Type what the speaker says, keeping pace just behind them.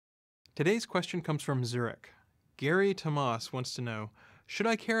Today's question comes from Zurich. Gary Tamás wants to know, should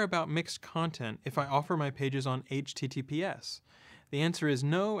I care about mixed content if I offer my pages on HTTPS? The answer is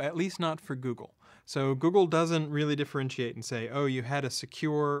no, at least not for Google. So Google doesn't really differentiate and say, oh, you had a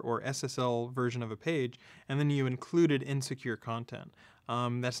secure or SSL version of a page, and then you included insecure content.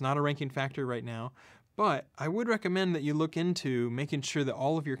 That's not a ranking factor right now, but I would recommend that you look into making sure that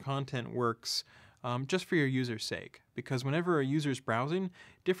all of your content works just for your user's sake. Because whenever a user's browsing,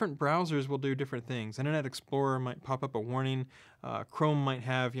 different browsers will do different things. Internet Explorer might pop up a warning. Chrome might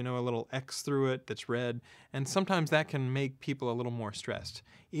have, a little X through it that's red. And sometimes that can make people a little more stressed,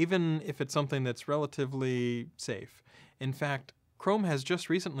 even if it's something that's relatively safe. In fact, Chrome has just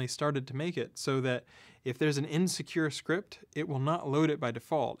recently started to make it so that if there's an insecure script, it will not load it by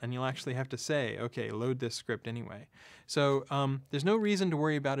default, and you'll actually have to say, okay, load this script anyway. So there's no reason to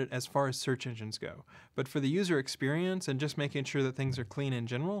worry about it as far as search engines go. But for the user experience and just making sure that things are clean in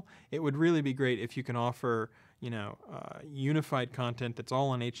general, it would really be great if you can offer unified content that's all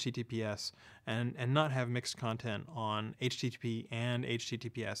on HTTPS and not have mixed content on HTTP and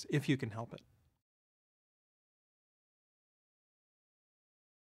HTTPS if you can help it.